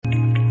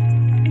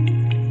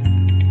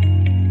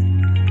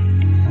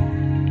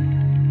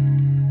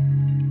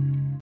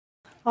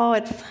Oh,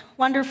 it's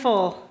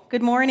wonderful.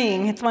 Good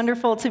morning. It's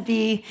wonderful to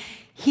be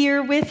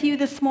here with you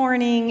this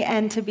morning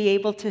and to be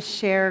able to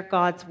share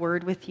God's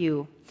word with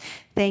you.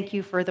 Thank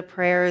you for the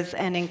prayers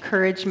and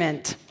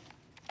encouragement.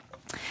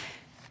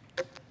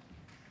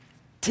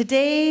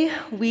 Today,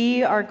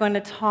 we are going to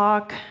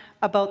talk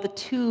about the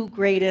two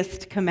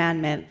greatest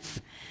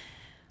commandments.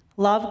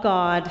 Love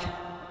God,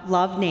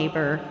 love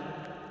neighbor,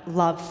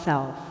 love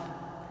self.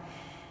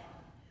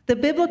 The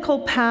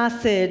biblical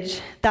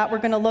passage that we're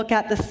going to look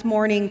at this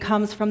morning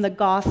comes from the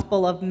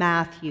Gospel of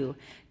Matthew,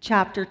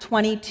 chapter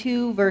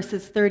 22,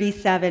 verses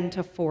 37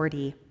 to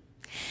 40.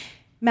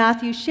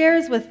 Matthew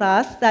shares with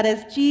us that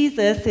as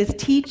Jesus is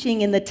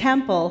teaching in the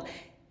temple,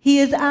 he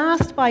is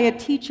asked by a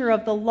teacher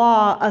of the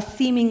law a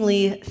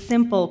seemingly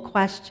simple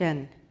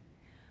question.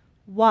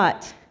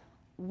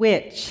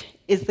 Which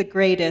is the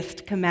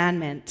greatest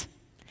commandment?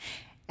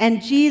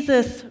 And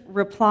Jesus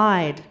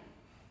replied,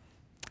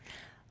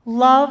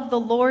 love the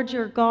Lord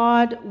your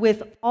God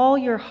with all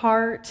your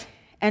heart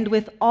and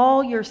with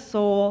all your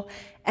soul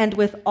and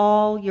with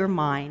all your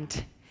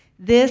mind.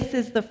 This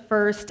is the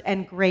first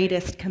and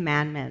greatest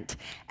commandment.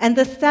 And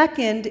the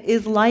second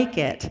is like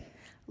it.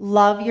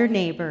 Love your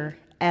neighbor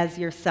as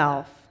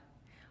yourself.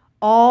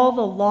 All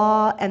the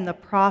law and the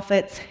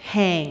prophets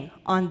hang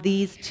on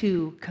these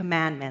two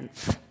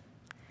commandments.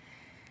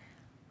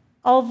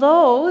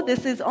 Although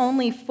this is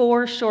only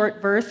 4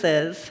 short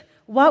verses,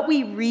 what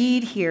we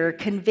read here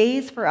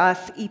conveys for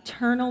us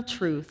eternal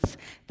truths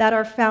that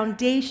are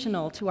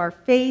foundational to our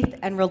faith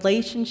and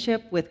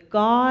relationship with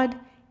God,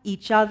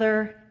 each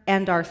other,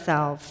 and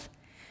ourselves.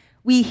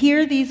 We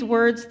hear these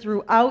words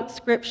throughout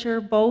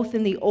Scripture, both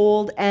in the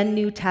Old and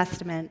New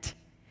Testament.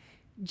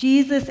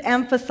 Jesus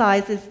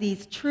emphasizes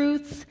these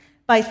truths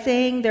by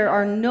saying there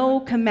are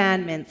no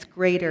commandments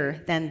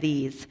greater than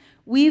these.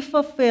 We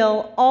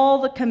fulfill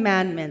all the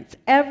commandments,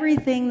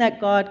 everything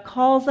that God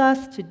calls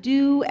us to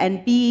do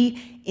and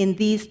be in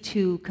these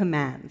 2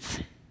 commands.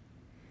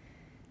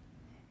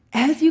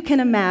 As you can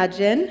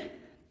imagine,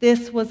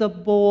 this was a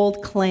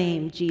bold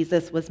claim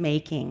Jesus was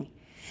making.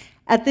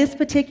 At this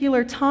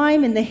particular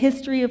time in the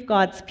history of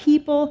God's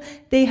people,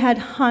 they had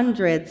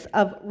hundreds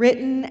of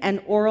written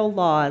and oral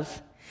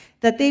laws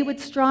that they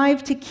would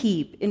strive to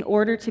keep in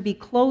order to be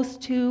close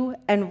to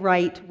and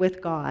right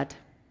with God.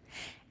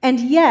 And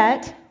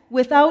yet,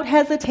 without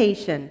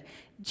hesitation,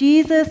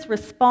 Jesus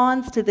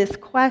responds to this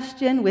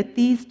question with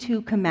these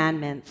 2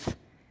 commandments.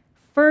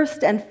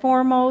 First and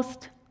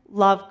foremost,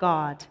 love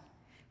God.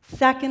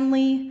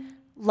 Secondly,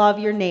 love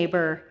your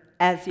neighbor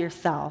as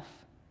yourself.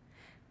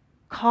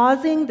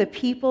 Causing the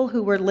people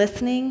who were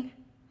listening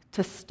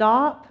to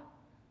stop,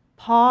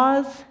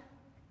 pause,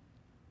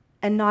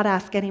 and not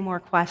ask any more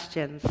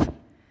questions.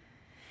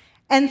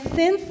 And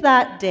since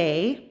that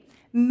day,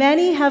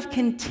 many have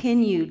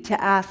continued to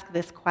ask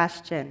this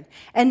question,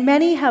 and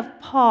many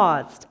have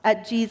paused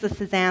at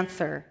Jesus'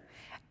 answer.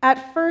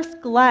 At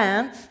first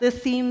glance,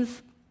 this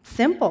seems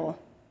simple,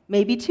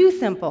 maybe too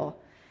simple.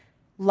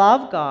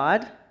 Love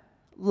God,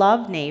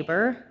 love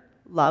neighbor,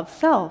 love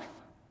self.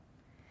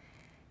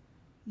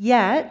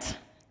 Yet,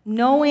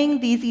 knowing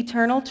these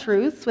eternal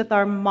truths with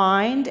our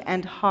mind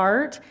and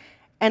heart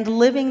and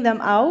living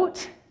them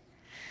out,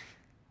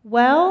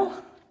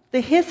 well, the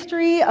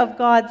history of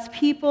God's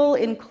people,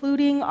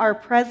 including our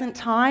present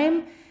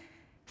time,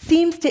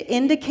 seems to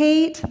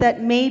indicate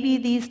that maybe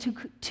these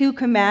two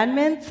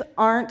commandments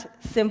aren't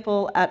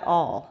simple at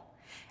all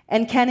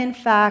and can in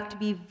fact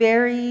be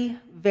very,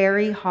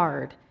 very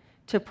hard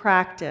to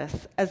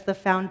practice as the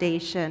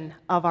foundation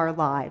of our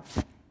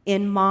lives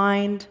in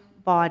mind,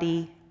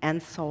 body,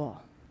 and soul.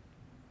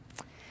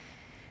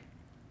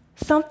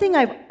 Something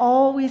I've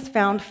always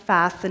found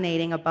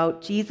fascinating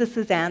about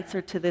Jesus'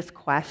 answer to this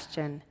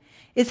question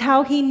is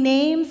how he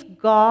names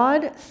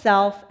God,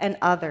 self, and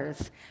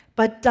others,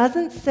 but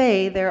doesn't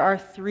say there are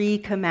 3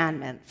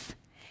 commandments.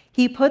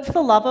 He puts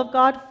the love of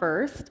God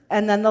first,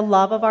 and then the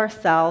love of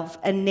ourselves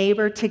and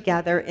neighbor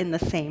together in the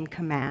same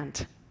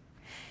command.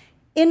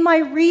 In my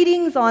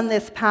readings on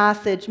this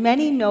passage,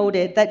 many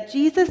noted that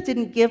Jesus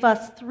didn't give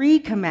us 3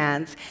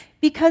 commands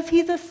because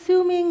he's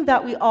assuming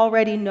that we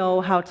already know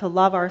how to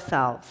love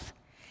ourselves.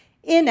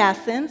 In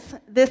essence,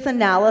 this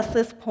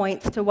analysis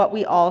points to what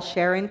we all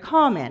share in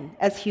common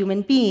as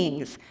human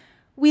beings.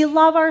 We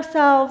love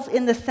ourselves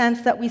in the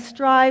sense that we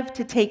strive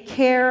to take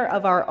care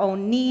of our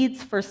own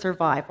needs for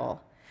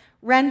survival,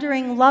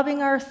 rendering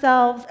loving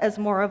ourselves as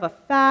more of a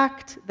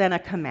fact than a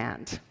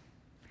command.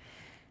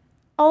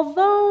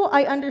 Although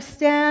I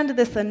understand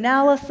this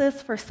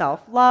analysis for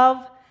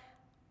self-love,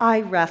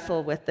 I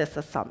wrestle with this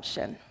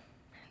assumption.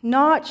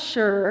 Not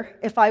sure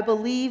if I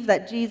believe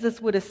that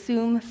Jesus would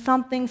assume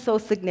something so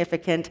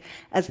significant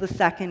as the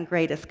second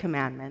greatest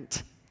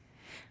commandment.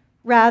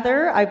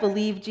 Rather, I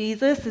believe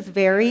Jesus is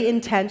very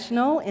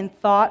intentional in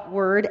thought,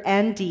 word,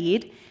 and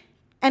deed,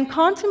 and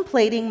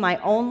contemplating my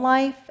own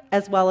life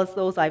as well as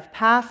those I've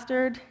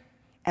pastored,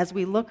 as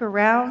we look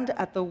around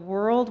at the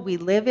world we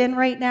live in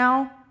right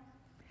now,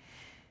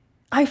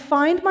 I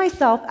find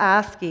myself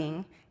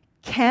asking,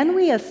 can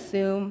we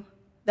assume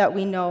that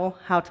we know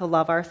how to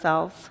love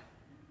ourselves?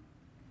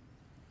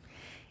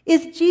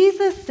 Is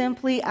Jesus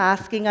simply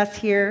asking us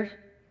here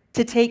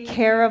to take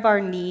care of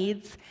our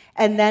needs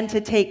and then to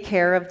take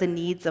care of the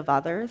needs of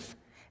others?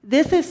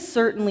 This is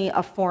certainly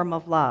a form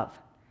of love,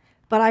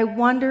 but I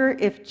wonder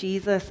if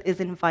Jesus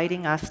is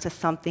inviting us to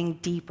something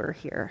deeper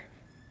here.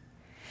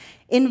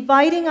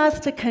 Inviting us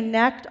to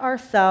connect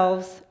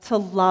ourselves to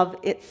love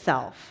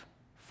itself,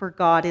 for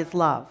God is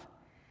love.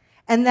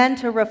 And then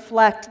to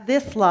reflect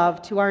this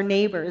love to our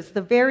neighbors,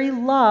 the very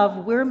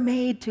love we're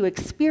made to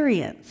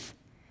experience.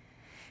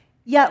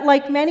 Yet,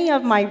 like many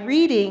of my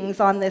readings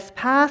on this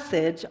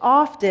passage,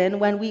 often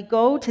when we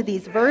go to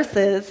these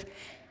verses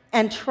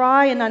and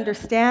try and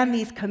understand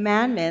these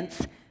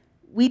commandments,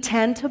 we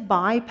tend to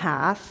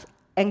bypass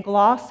and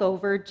gloss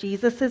over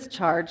Jesus'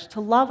 charge to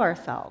love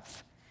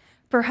ourselves,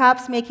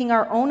 perhaps making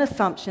our own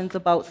assumptions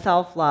about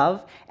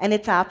self-love and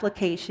its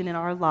application in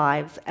our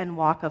lives and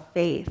walk of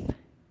faith.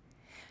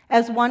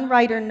 As one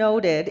writer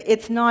noted,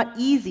 it's not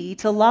easy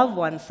to love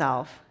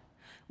oneself.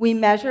 We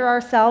measure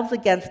ourselves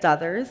against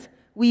others.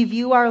 We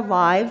view our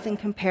lives in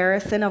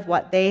comparison of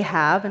what they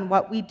have and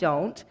what we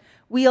don't.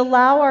 We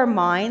allow our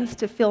minds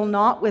to fill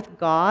not with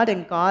God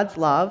and God's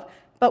love,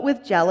 but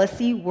with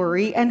jealousy,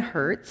 worry, and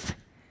hurts.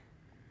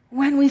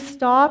 When we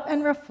stop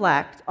and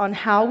reflect on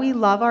how we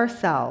love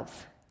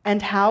ourselves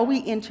and how we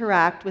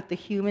interact with the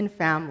human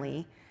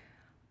family,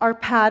 our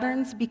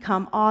patterns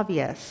become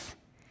obvious,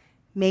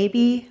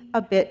 maybe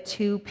a bit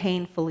too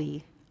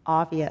painfully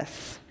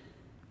obvious.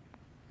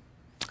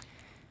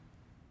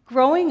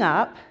 Growing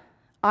up,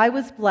 I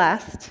was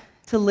blessed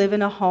to live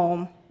in a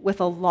home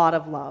with a lot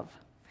of love.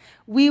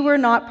 We were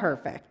not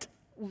perfect.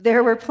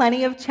 There were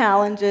plenty of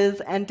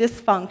challenges and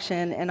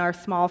dysfunction in our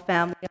small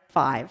family of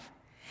 5.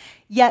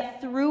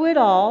 Yet through it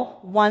all,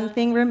 one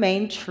thing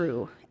remained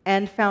true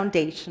and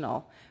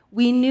foundational.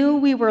 We knew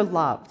we were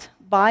loved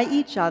by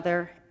each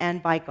other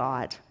and by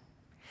God.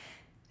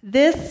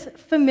 This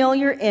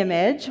familiar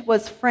image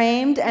was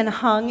framed and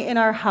hung in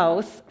our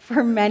house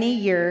for many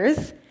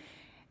years.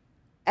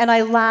 And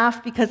I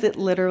laugh because it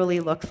literally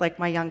looks like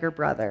my younger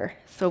brother.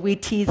 So we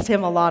teased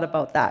him a lot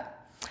about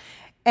that.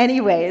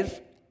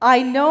 Anyways,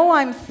 I know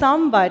I'm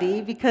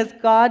somebody because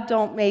God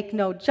don't make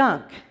no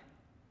junk.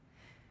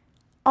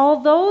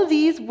 Although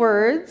these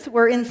words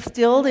were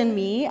instilled in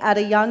me at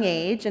a young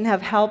age and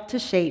have helped to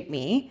shape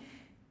me,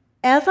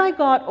 as I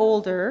got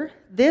older,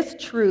 this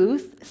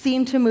truth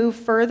seemed to move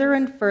further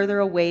and further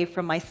away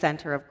from my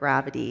center of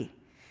gravity.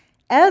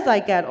 As I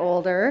get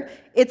older,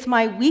 it's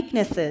my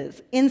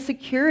weaknesses,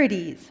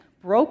 insecurities,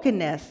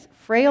 brokenness,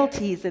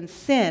 frailties, and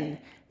sin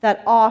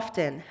that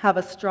often have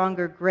a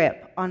stronger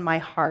grip on my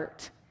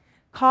heart,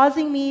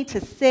 causing me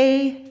to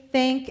say,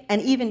 think,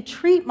 and even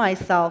treat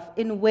myself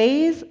in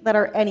ways that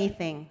are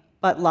anything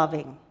but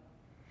loving.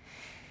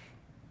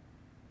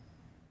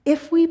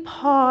 If we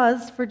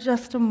pause for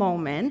just a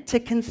moment to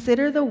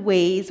consider the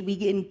ways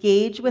we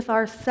engage with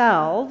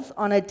ourselves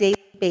on a daily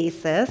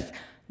basis,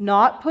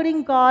 not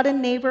putting God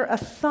and neighbor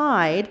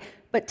aside,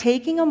 but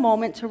taking a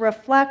moment to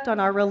reflect on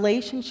our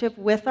relationship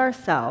with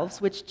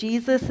ourselves, which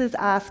Jesus is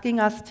asking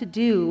us to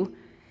do,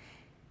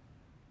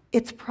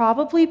 it's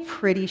probably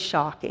pretty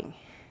shocking.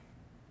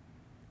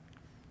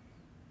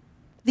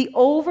 The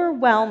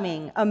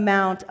overwhelming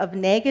amount of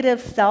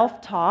negative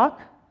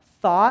self-talk,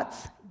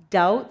 thoughts,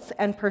 doubts,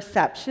 and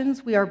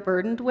perceptions we are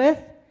burdened with,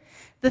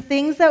 the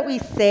things that we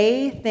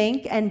say,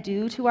 think, and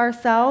do to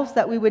ourselves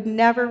that we would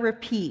never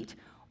repeat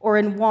or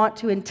want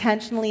to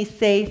intentionally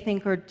say,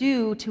 think, or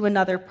do to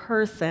another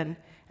person,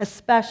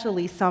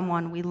 especially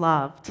someone we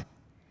loved.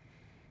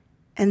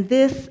 And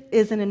this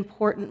is an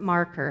important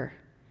marker.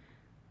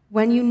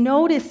 When you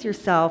notice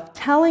yourself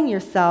telling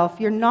yourself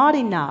you're not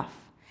enough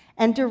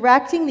and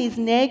directing these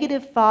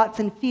negative thoughts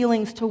and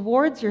feelings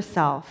towards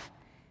yourself,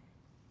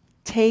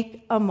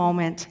 take a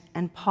moment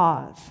and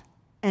pause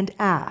and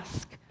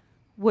ask,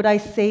 would I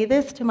say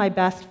this to my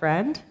best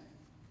friend?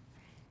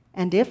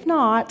 And if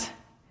not,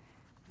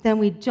 then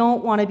we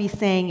don't want to be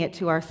saying it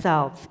to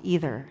ourselves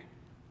either.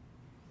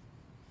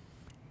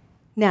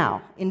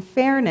 Now, in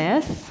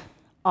fairness,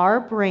 our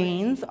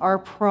brains are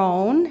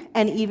prone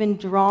and even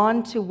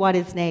drawn to what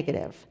is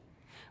negative.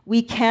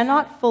 We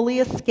cannot fully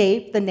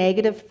escape the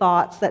negative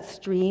thoughts that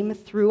stream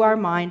through our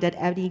mind at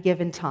any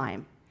given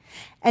time.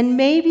 And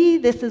maybe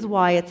this is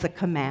why it's a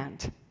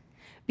command,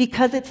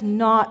 because it's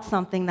not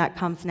something that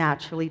comes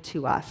naturally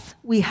to us.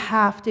 We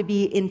have to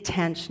be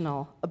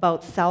intentional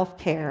about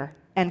self-care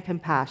and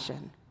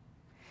compassion.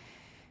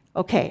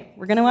 Okay,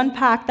 we're going to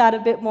unpack that a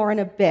bit more in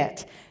a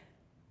bit.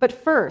 But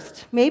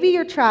first, maybe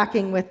you're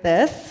tracking with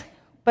this,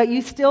 but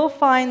you still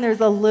find there's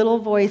a little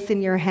voice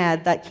in your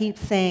head that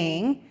keeps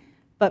saying,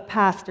 but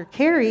Pastor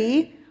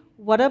Cari,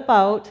 what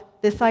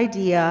about this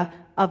idea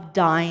of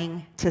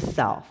dying to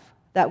self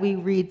that we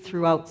read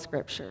throughout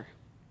Scripture?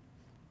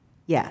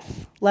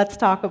 Yes, let's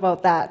talk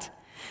about that.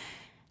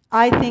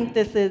 I think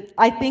this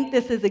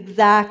is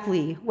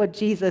exactly what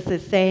Jesus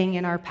is saying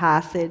in our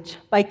passage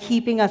by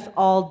keeping us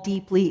all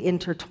deeply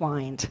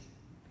intertwined.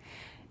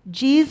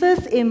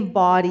 Jesus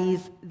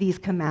embodies these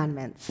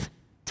commandments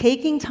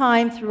taking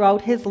time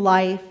throughout his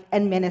life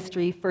and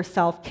ministry for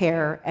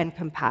self-care and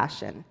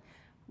compassion,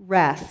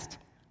 rest,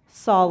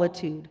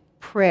 solitude,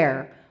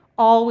 prayer,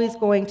 always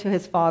going to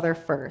his Father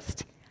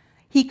first.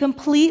 He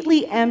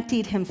completely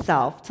emptied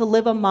himself to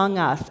live among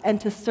us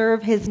and to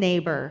serve his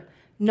neighbor,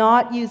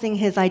 not using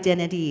his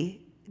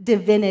divinity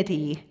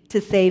to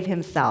save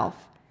himself.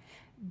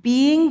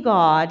 Being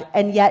God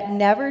and yet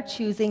never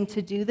choosing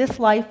to do this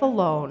life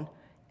alone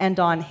and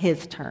on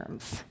his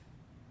terms.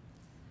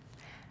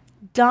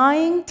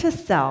 Dying to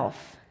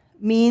self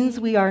means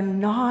we are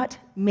not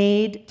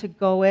made to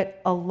go it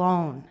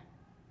alone,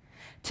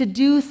 to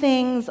do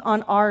things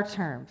on our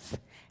terms,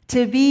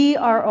 to be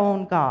our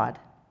own God.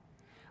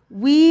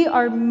 We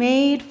are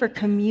made for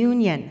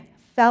communion,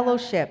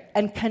 fellowship,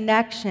 and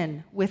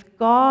connection with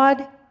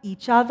God,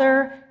 each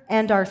other,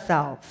 and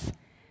ourselves,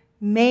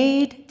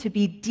 made to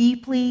be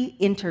deeply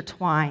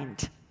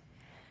intertwined.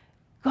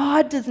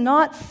 God does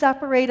not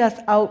separate us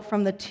out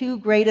from the two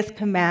greatest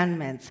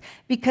commandments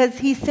because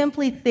he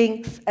simply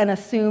thinks and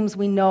assumes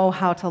we know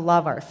how to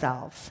love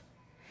ourselves.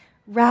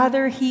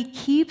 Rather, he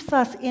keeps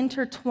us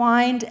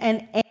intertwined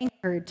and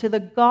anchored to the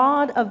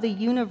God of the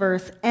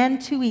universe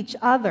and to each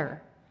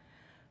other.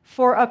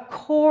 For a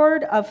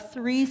cord of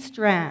 3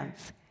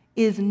 strands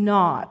is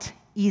not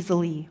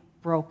easily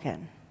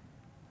broken.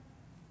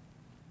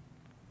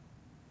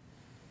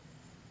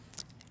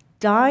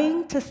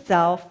 Dying to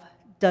self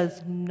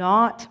does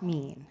not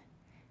mean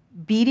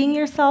beating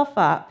yourself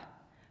up,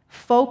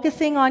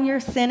 focusing on your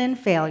sin and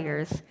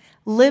failures,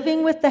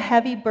 living with the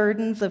heavy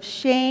burdens of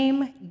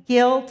shame,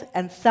 guilt,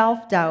 and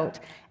self-doubt,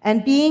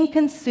 and being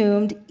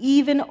consumed,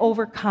 even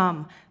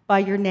overcome by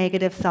your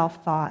negative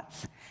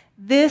self-thoughts.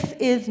 This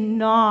is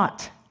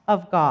not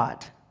of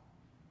God.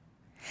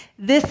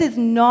 This is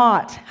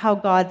not how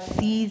God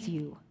sees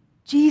you.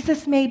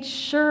 Jesus made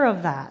sure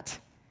of that.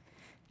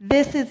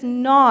 This is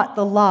not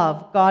the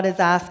love God is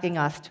asking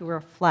us to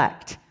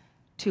reflect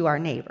to our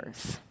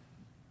neighbors.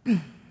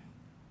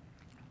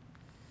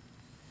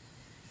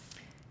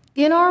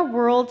 In our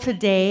world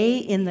today,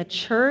 in the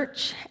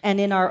church and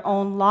in our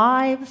own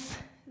lives,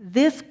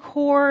 this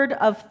cord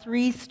of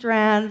 3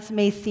 strands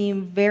may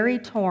seem very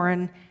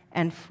torn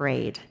and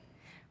frayed.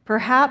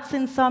 Perhaps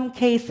in some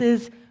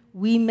cases,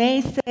 we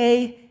may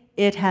say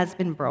it has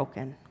been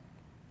broken.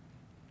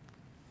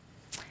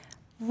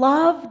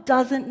 Love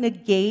doesn't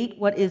negate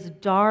what is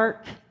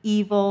dark,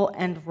 evil,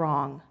 and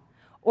wrong,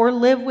 or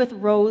live with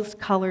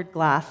rose-colored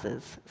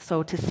glasses,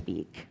 so to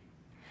speak.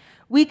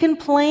 We can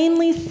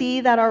plainly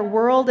see that our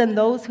world and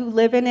those who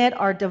live in it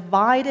are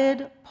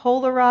divided,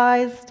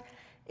 polarized,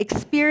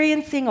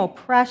 experiencing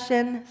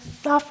oppression,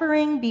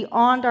 suffering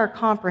beyond our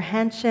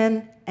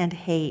comprehension, and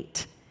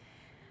hate.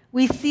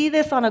 We see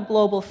this on a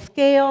global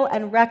scale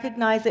and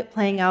recognize it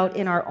playing out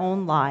in our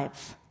own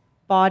lives,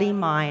 body,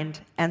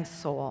 mind, and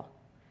soul.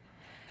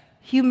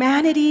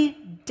 Humanity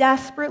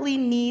desperately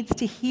needs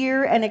to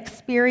hear and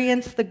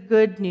experience the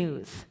good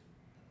news.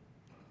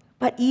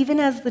 But even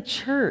as the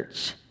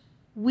church,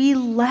 we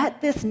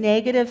let this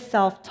negative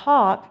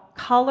self-talk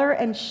color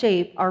and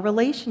shape our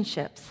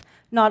relationships,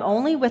 not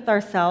only with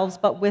ourselves,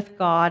 but with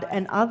God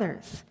and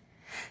others.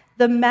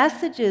 The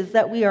messages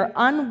that we are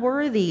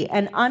unworthy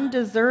and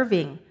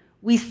undeserving,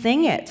 we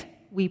sing it,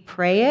 we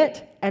pray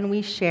it, and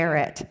we share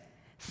it,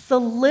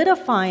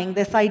 solidifying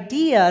this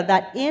idea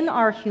that in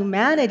our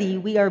humanity,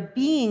 we are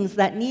beings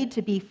that need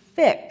to be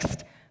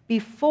fixed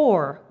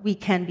before we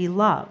can be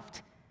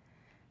loved.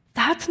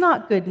 That's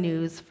not good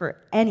news for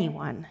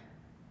anyone.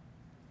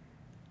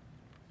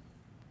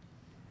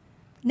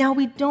 Now,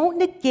 we don't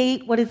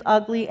negate what is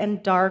ugly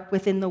and dark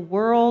within the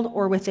world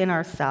or within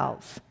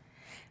ourselves.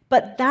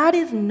 But that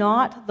is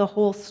not the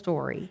whole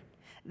story.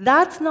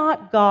 That's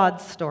not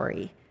God's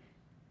story.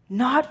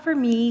 Not for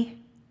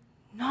me,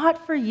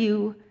 not for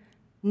you,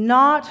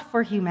 not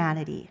for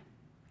humanity.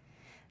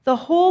 The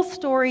whole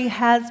story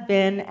has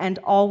been and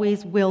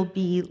always will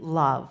be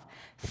love,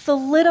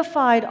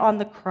 solidified on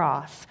the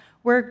cross,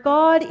 where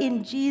God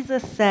in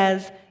Jesus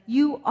says,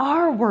 "You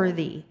are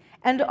worthy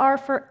and are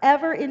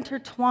forever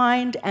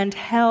intertwined and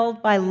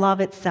held by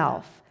love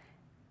itself."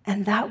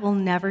 And that will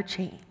never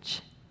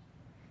change.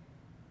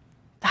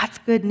 That's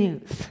good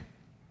news.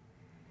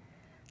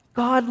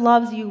 God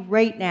loves you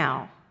right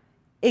now,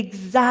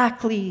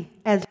 exactly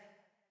as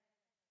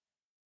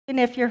even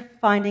if you're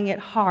finding it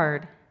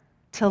hard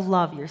to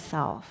love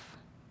yourself.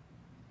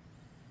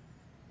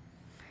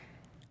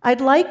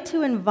 I'd like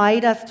to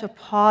invite us to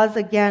pause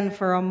again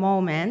for a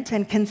moment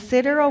and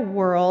consider a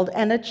world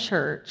and a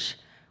church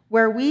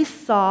where we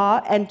saw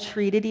and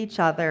treated each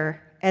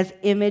other as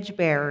image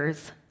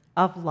bearers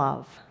of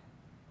love.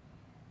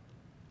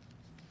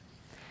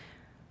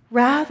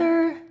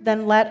 Rather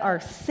than let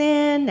our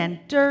sin and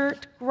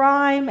dirt,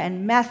 grime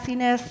and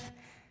messiness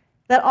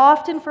that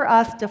often for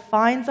us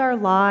defines our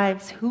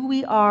lives, who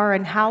we are,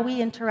 and how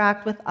we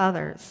interact with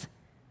others,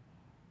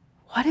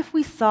 what if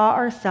we saw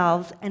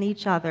ourselves and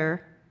each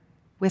other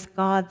with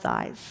God's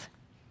eyes?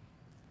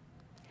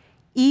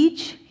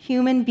 Each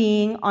human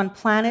being on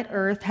planet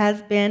Earth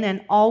has been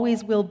and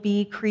always will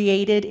be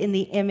created in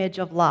the image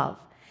of love.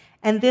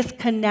 and this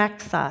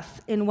connects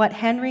us in what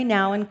Henry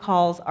Nouwen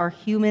calls our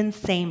human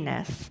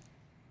sameness.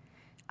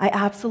 I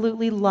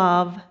absolutely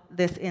love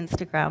this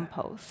Instagram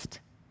post.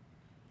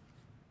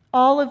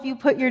 All of you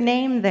put your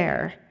name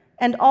there,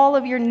 and all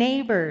of your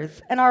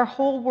neighbors, and our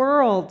whole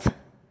world,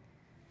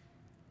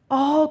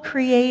 all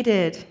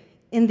created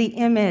in the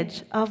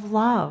image of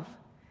love.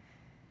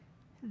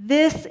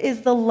 This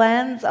is the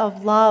lens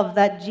of love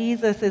that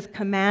Jesus is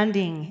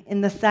commanding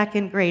in the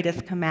second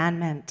greatest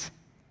commandment.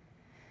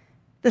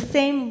 The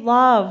same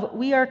love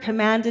we are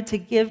commanded to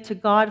give to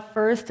God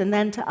first and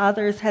then to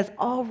others has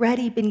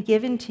already been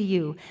given to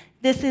you.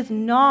 This is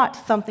not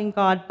something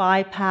God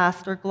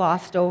bypassed or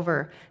glossed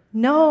over.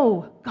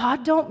 No,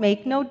 God don't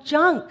make no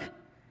junk.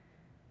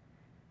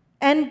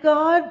 And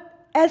God,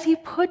 as He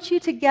put you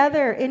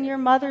together in your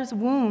mother's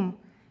womb,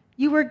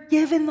 you were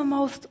given the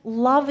most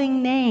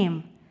loving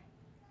name,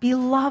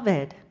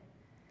 beloved.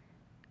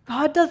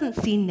 God doesn't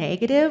see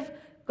negative.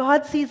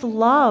 God sees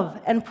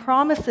love and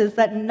promises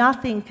that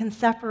nothing can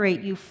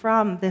separate you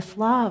from this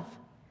love.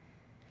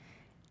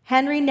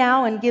 Henry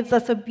Nouwen gives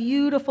us a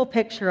beautiful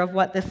picture of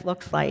what this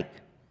looks like,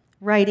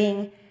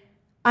 writing,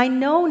 "I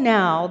know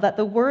now that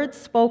the words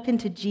spoken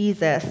to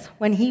Jesus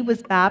when he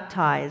was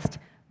baptized,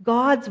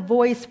 God's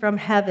voice from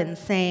heaven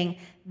saying,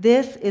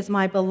 'This is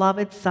my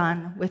beloved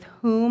Son, with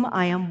whom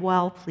I am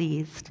well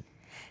pleased.'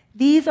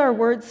 These are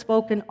words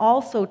spoken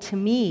also to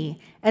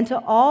me and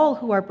to all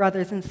who are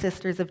brothers and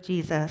sisters of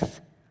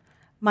Jesus.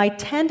 My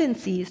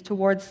tendencies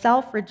towards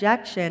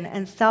self-rejection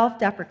and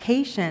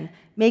self-deprecation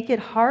make it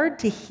hard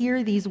to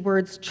hear these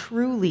words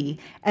truly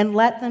and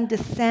let them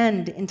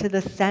descend into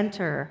the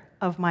center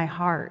of my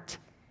heart.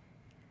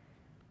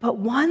 But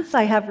once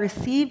I have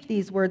received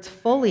these words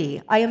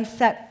fully, I am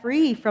set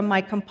free from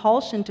my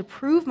compulsion to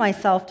prove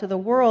myself to the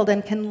world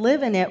and can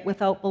live in it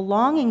without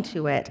belonging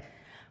to it.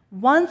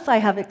 Once I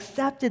have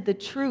accepted the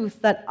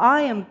truth that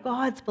I am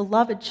God's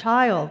beloved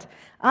child,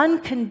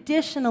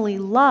 unconditionally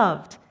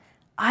loved,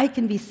 I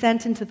can be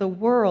sent into the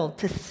world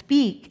to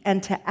speak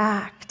and to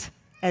act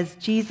as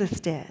Jesus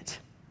did."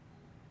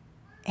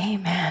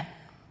 Amen.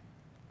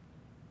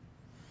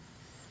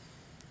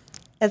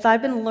 As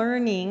I've been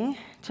learning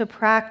to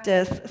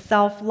practice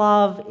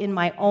self-love in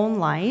my own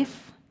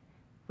life,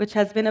 which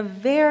has been a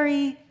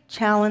very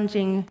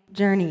challenging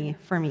journey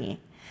for me,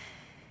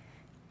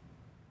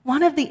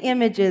 one of the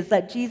images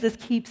that Jesus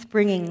keeps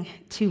bringing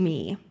to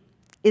me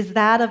is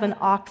that of an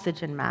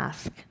oxygen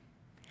mask,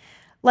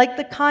 like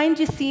the kind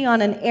you see on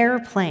an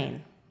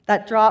airplane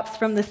that drops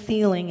from the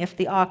ceiling if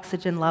the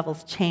oxygen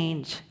levels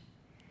change.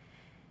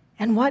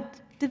 And what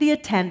do the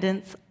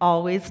attendants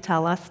always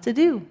tell us to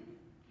do?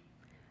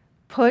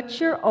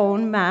 Put your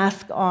own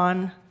mask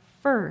on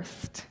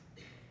first.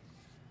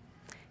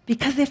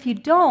 Because if you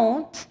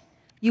don't,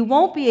 you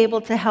won't be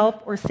able to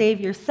help or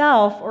save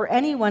yourself or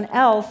anyone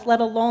else,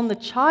 let alone the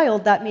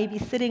child that may be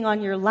sitting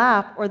on your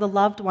lap or the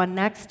loved one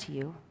next to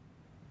you.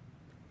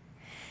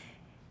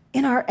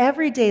 In our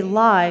everyday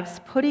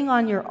lives, putting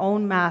on your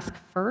own mask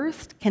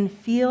first can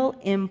feel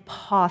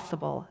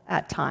impossible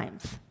at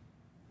times.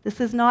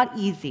 This is not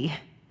easy.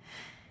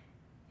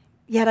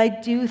 Yet I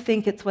do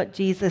think it's what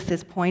Jesus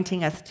is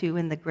pointing us to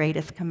in the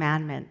greatest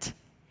commandment.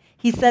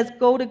 He says,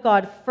 go to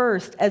God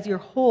first as your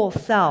whole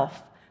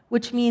self,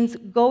 which means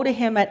go to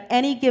Him at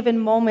any given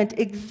moment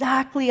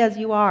exactly as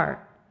you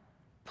are.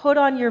 Put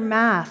on your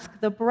mask,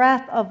 the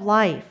breath of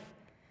life.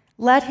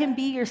 Let Him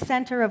be your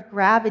center of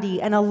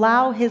gravity and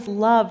allow His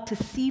love to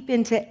seep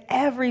into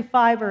every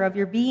fiber of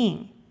your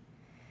being.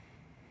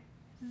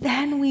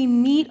 Then we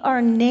meet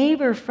our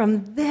neighbor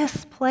from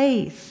this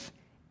place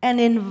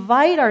and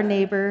invite our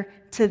neighbor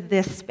to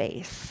this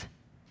space.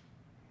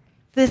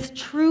 This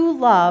true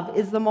love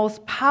is the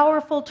most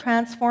powerful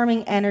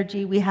transforming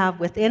energy we have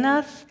within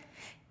us.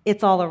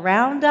 It's all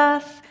around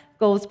us,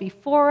 goes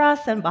before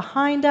us and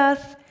behind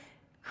us,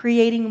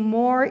 creating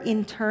more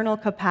internal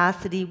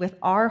capacity with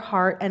our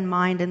heart and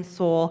mind and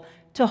soul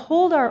to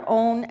hold our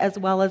own as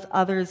well as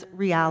others'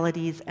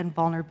 realities and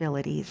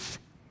vulnerabilities,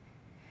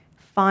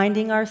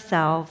 finding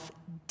ourselves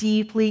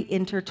deeply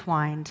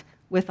intertwined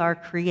with our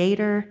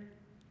Creator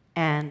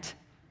and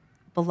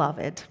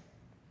Beloved.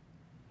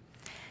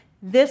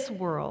 This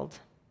world,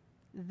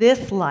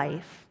 this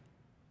life,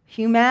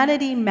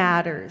 humanity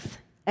matters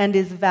and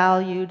is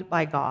valued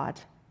by God.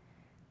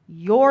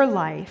 Your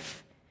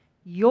life,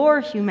 your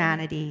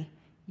humanity,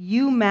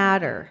 you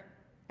matter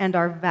and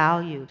are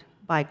valued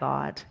by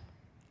God.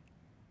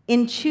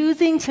 In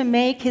choosing to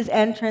make His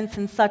entrance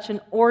in such an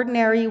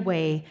ordinary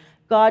way,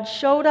 God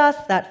showed us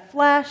that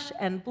flesh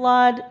and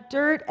blood,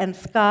 dirt and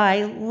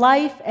sky,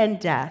 life and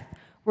death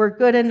were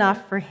good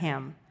enough for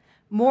Him.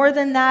 More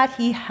than that,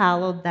 He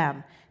hallowed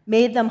them,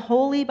 made them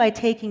holy by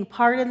taking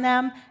part in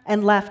them,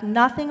 and left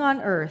nothing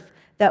on earth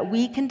that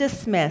we can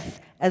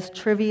dismiss as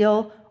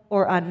trivial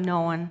or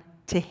unknown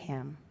to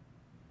Him.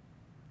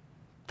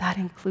 That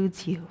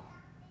includes you.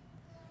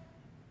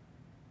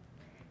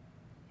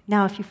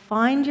 Now, if you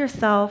find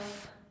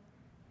yourself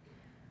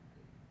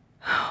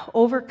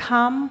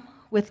overcome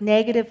with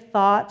negative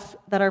thoughts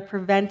that are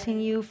preventing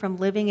you from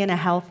living in a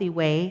healthy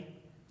way,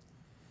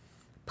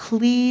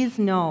 please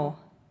know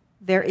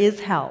there is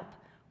help.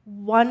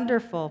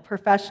 Wonderful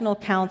professional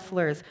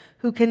counselors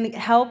who can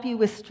help you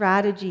with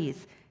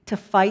strategies to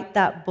fight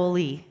that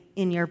bully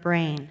in your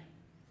brain.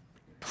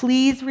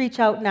 Please reach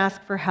out and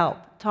ask for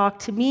help. Talk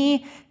to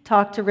me,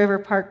 talk to River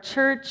Park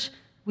Church.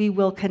 We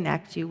will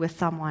connect you with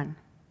someone.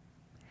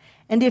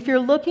 And if you're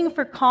looking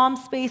for calm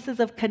spaces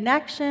of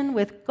connection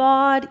with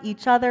God,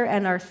 each other,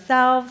 and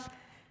ourselves,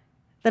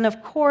 then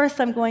of course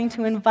I'm going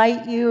to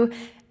invite you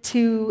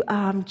to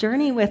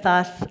journey with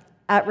us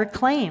at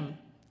Reclaim,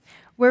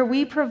 where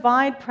we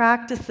provide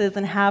practices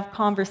and have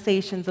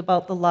conversations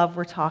about the love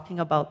we're talking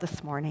about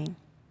this morning.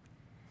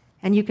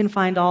 And you can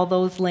find all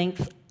those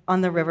links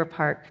on the River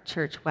Park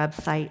Church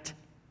website.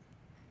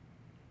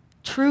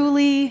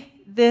 Truly,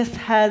 this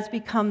has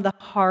become the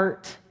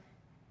heart,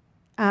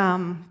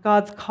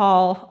 God's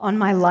call on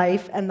my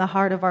life and the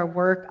heart of our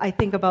work. I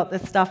think about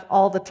this stuff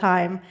all the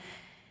time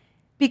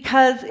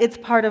because it's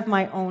part of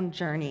my own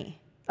journey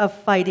of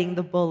fighting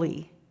the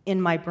bully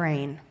in my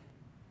brain.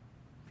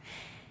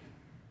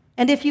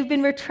 And if you've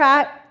been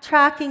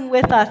tracking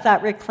with us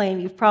at Reclaim,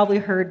 you've probably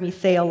heard me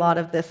say a lot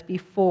of this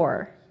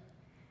before.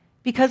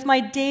 Because my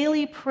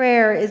daily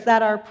prayer is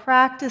that our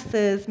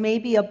practices may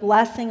be a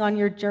blessing on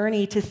your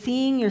journey to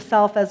seeing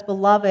yourself as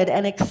beloved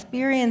and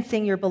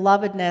experiencing your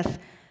belovedness,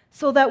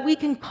 so that we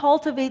can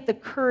cultivate the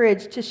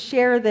courage to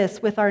share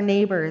this with our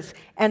neighbors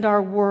and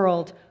our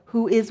world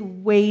who is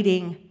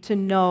waiting to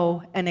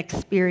know and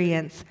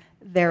experience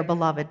their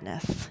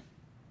belovedness.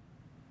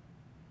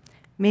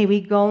 May we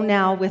go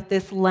now with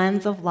this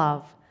lens of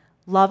love,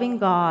 loving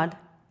God,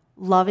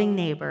 loving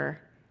neighbor,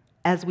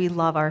 as we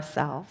love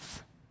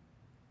ourselves.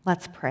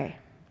 Let's pray.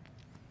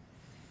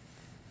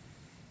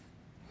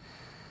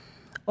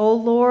 O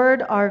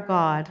Lord our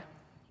God,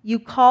 you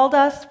called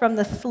us from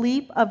the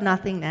sleep of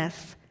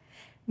nothingness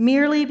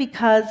merely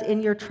because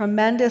in your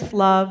tremendous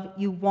love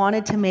you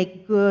wanted to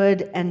make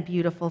good and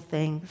beautiful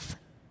things,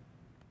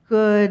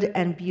 good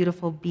and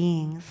beautiful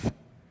beings.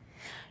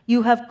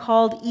 You have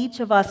called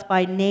each of us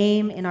by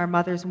name in our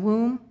mother's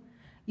womb.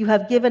 You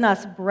have given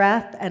us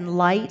breath and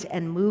light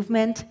and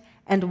movement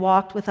and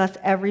walked with us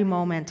every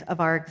moment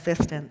of our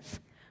existence.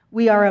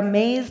 We are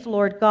amazed,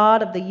 Lord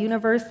God of the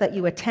universe, that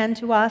you attend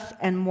to us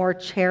and more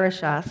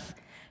cherish us.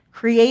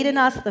 Create in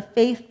us the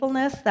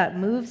faithfulness that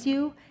moves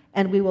you,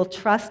 and we will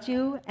trust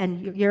you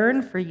and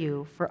yearn for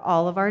you for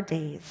all of our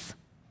days.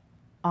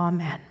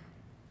 Amen.